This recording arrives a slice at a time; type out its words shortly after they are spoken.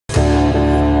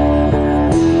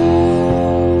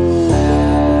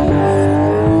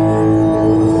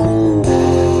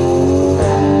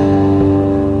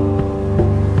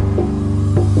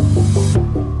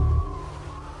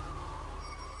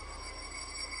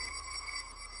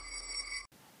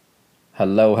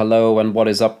Hello, hello, and what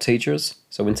is up, teachers?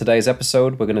 So in today's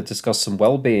episode, we're going to discuss some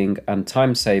well-being and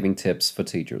time-saving tips for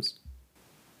teachers.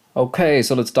 Okay,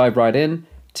 so let's dive right in.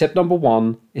 Tip number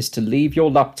 1 is to leave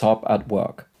your laptop at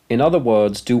work. In other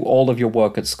words, do all of your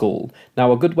work at school.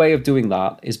 Now, a good way of doing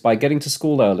that is by getting to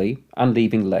school early and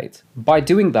leaving late. By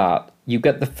doing that, you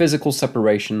get the physical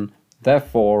separation.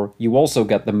 Therefore, you also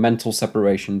get the mental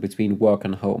separation between work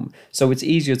and home. So it's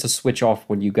easier to switch off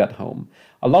when you get home.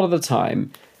 A lot of the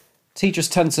time, teachers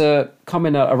tend to come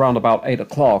in at around about 8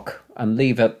 o'clock and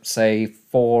leave at, say,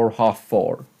 4, half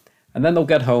 4. And then they'll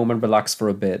get home and relax for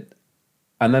a bit.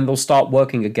 And then they'll start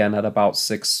working again at about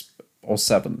 6 or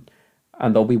 7.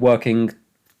 And they'll be working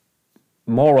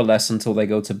more or less until they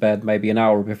go to bed, maybe an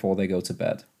hour before they go to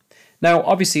bed. Now,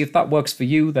 obviously, if that works for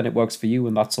you, then it works for you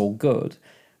and that's all good.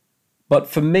 But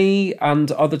for me and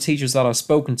other teachers that I've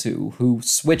spoken to who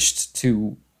switched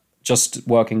to just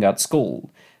working at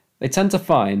school, they tend to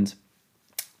find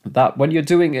that when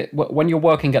you're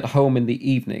working at home in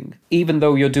the evening, even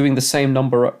though you're doing the same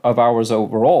number of hours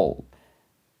overall,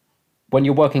 when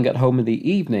you're working at home in the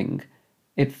evening,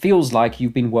 it feels like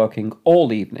you've been working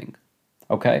all evening.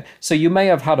 Okay? So you may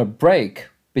have had a break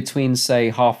between, say,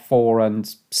 half 4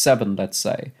 and 7, let's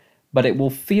say, but it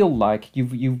will feel like you've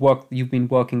been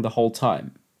working the whole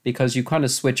time because you kind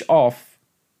of switch off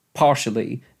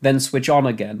partially, then switch on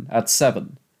again at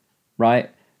 7, right?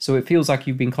 So it feels like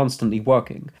you've been constantly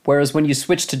working. Whereas when you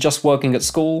switch to just working at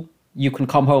school, you can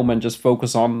come home and just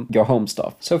focus on your home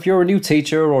stuff. So if you're a new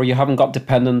teacher or you haven't got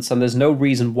dependents and there's no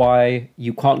reason why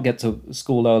you can't get to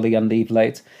school early and leave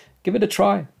late, give it a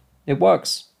try. It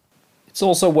works. It's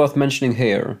also worth mentioning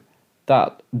here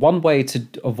that one way to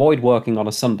avoid working on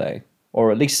a Sunday,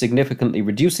 or at least significantly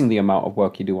reducing the amount of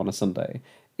work you do on a Sunday,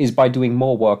 is by doing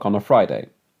more work on a Friday.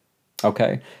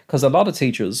 Okay? Because a lot of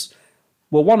teachers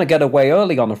will want to get away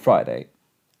early on a Friday,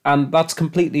 and that's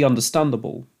completely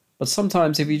understandable. But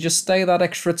sometimes if you just stay that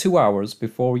extra 2 hours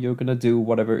before you're going to do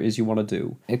whatever it is you want to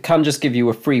do, it can just give you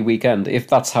a free weekend if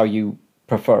that's how you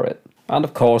prefer it. And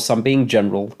of course, I'm being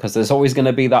general, because there's always going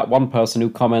to be that one person who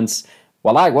comments,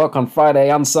 well, I work on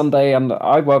Friday and Sunday and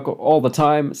I work all the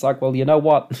time. It's like, well, you know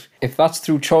what? If that's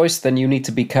through choice, then you need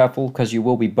to be careful because you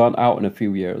will be burnt out in a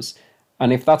few years.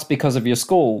 And if that's because of your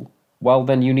school, well,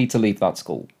 then you need to leave that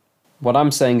school. What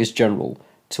I'm saying is general.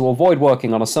 To avoid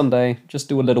working on a Sunday, just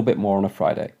do a little bit more on a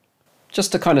Friday.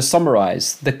 Just to kind of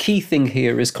summarize, the key thing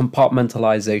here is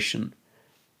compartmentalization.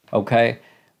 Okay?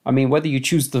 I mean, whether you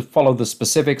choose to follow the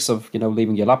specifics of,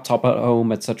 leaving your laptop at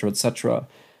home, etc.,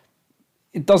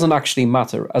 it doesn't actually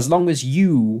matter as long as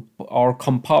you are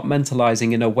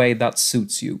compartmentalizing in a way that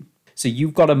suits you. So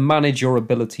you've got to manage your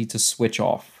ability to switch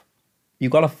off.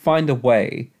 You've got to find a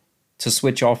way to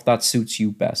switch off that suits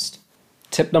you best.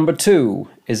 Tip number 2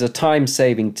 is a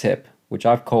time-saving tip, which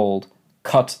I've called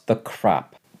cut the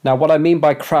crap. Now, what I mean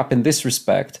by crap in this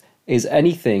respect is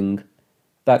anything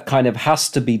that kind of has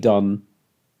to be done,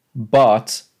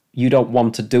 but you don't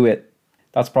want to do it.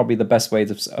 That's probably the best way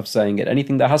of saying it.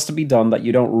 Anything that has to be done that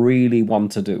you don't really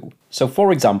want to do. So,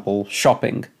 for example,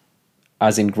 shopping,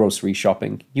 as in grocery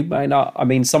shopping. You may not,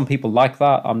 some people like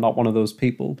that. I'm not one of those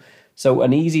people. So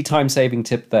an easy time-saving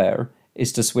tip there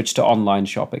is to switch to online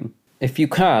shopping. If you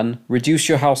can, reduce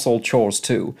your household chores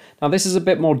too. Now, this is a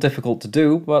bit more difficult to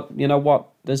do, but you know what?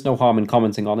 There's no harm in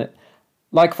commenting on it.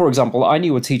 Like, for example, I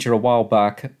knew a teacher a while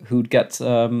back who'd get,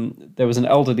 there was an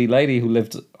elderly lady who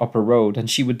lived up her road and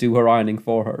she would do her ironing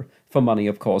for her, for money,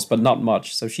 of course, but not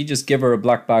much. So she'd just give her a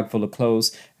black bag full of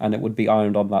clothes and it would be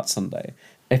ironed on that Sunday.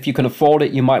 If you can afford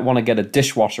it, you might want to get a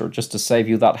dishwasher just to save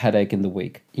you that headache in the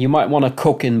week. You might want to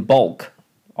cook in bulk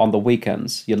on the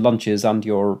weekends, your lunches and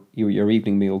your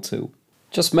evening meal too.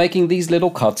 Just making these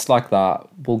little cuts like that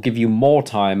will give you more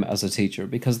time as a teacher,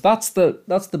 because that's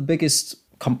the biggest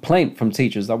complaint from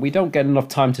teachers, that we don't get enough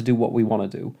time to do what we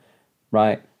want to do,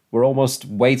 right? We're almost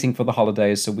waiting for the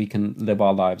holidays so we can live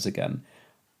our lives again.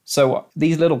 So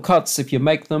these little cuts, if you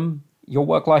make them, your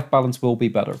work-life balance will be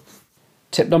better.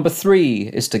 Tip number 3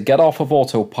 is to get off of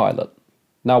autopilot.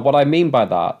 Now, what I mean by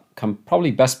that can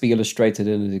probably best be illustrated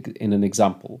in an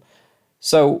example.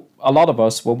 So a lot of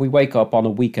us, when we wake up on a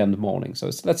weekend morning, so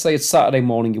let's say it's Saturday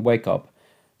morning, you wake up,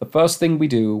 the first thing we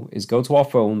do is go to our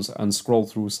phones and scroll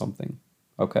through something.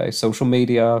 Okay, social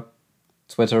media,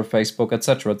 Twitter, Facebook,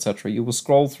 etc. You will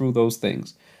scroll through those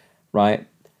things, right?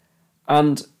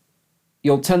 And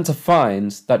you'll tend to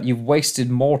find that you've wasted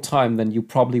more time than you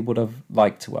probably would have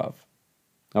liked to have.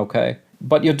 Okay?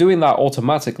 But you're doing that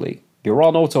automatically. You're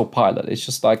on autopilot. It's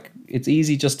just like, it's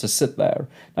easy just to sit there.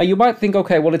 Now, you might think,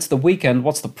 okay, well, it's the weekend.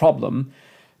 What's the problem?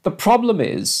 The problem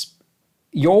is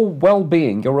your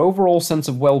well-being, your overall sense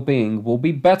of well-being will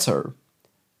be better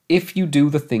if you do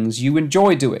the things you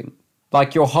enjoy doing.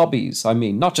 Like your hobbies, I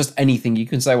mean, not just anything. You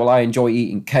can say, well, I enjoy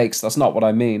eating cakes. That's not what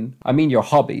I mean. I mean your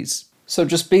hobbies. So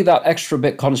just be that extra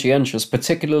bit conscientious,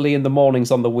 particularly in the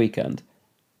mornings on the weekend.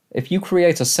 If you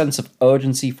create a sense of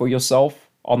urgency for yourself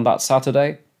on that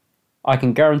Saturday, I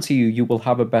can guarantee you will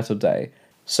have a better day.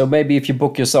 So maybe if you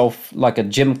book yourself like a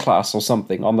gym class or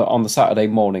something on the Saturday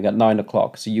morning at 9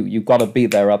 o'clock, so you've got to be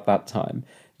there at that time.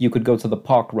 You could go to the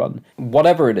park run.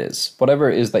 Whatever it is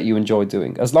that you enjoy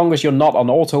doing. As long as you're not on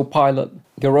autopilot,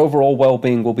 your overall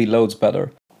well-being will be loads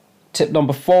better. Tip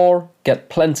number 4, get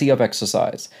plenty of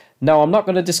exercise. Now, I'm not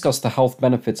going to discuss the health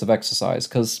benefits of exercise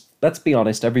because, let's be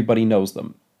honest, everybody knows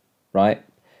them, right?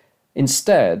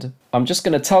 Instead, I'm just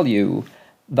going to tell you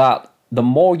that the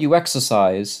more you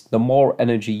exercise, the more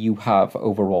energy you have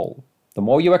overall. The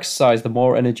more you exercise, the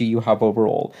more energy you have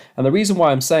overall. And the reason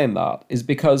why I'm saying that is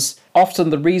because often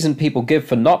the reason people give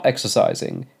for not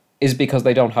exercising is because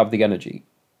they don't have the energy,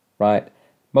 right?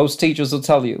 Most teachers will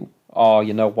tell you, oh,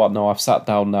 you know what, no, I've sat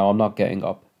down now, I'm not getting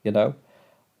up, you know?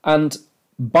 And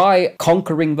by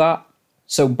conquering that,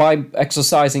 so by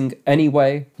exercising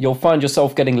anyway, you'll find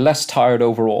yourself getting less tired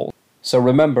overall. So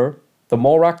remember, the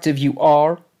more active you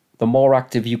are, the more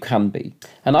active you can be.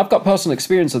 And I've got personal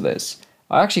experience of this.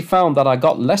 I actually found that I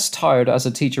got less tired as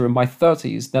a teacher in my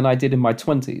 30s than I did in my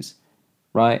 20s,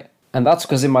 right? And that's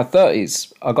because in my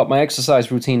 30s, I got my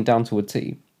exercise routine down to a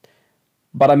T.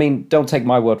 But I mean, don't take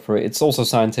my word for it. It's also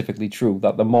scientifically true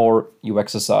that the more you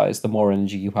exercise, the more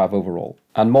energy you have overall.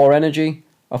 And more energy,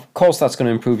 of course that's going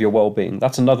to improve your well-being.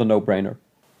 That's another no-brainer.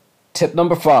 Tip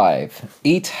number 5,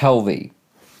 eat healthy.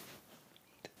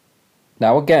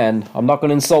 Now again, I'm not going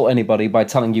to insult anybody by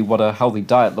telling you what a healthy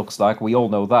diet looks like. We all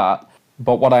know that.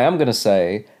 But what I am going to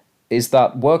say is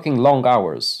that working long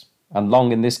hours, and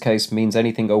long in this case means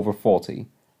anything over 40,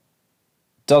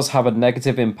 does have a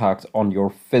negative impact on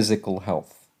your physical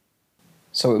health.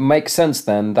 So it makes sense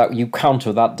then that you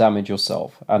counter that damage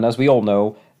yourself. And as we all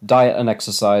know, diet and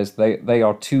exercise, they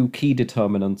are 2 key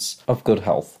determinants of good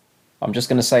health. I'm just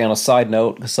going to say on a side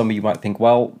note, because some of you might think,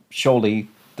 well, surely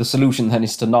the solution then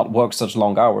is to not work such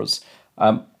long hours.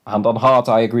 Hand on heart,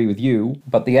 I agree with you,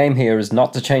 but the aim here is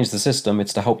not to change the system,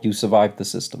 it's to help you survive the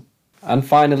system. And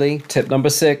finally, tip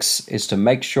number 6 is to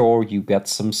make sure you get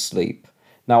some sleep.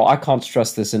 Now, I can't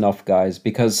stress this enough, guys,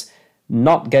 because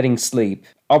not getting sleep,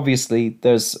 obviously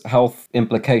there's health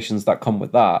implications that come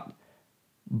with that,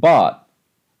 but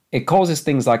it causes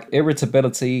things like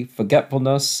irritability,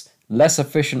 forgetfulness, less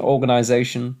efficient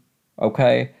organization,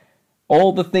 okay?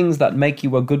 All the things that make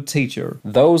you a good teacher,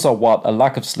 those are what a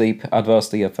lack of sleep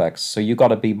adversely affects. So you got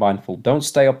to be mindful. Don't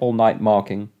stay up all night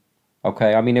marking.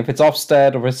 Okay, I mean, if it's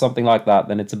Ofsted or it's something like that,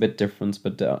 then it's a bit different.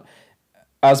 But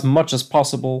as much as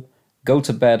possible, go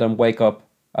to bed and wake up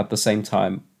at the same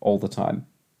time all the time.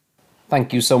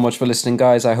 Thank you so much for listening,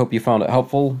 guys. I hope you found it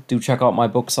helpful. Do check out my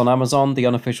books on Amazon, The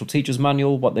Unofficial Teacher's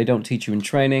Manual, What They Don't Teach You in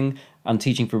Training, and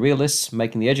Teaching for Realists,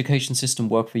 Making the Education System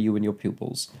Work for You and Your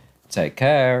Pupils. Take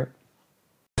care.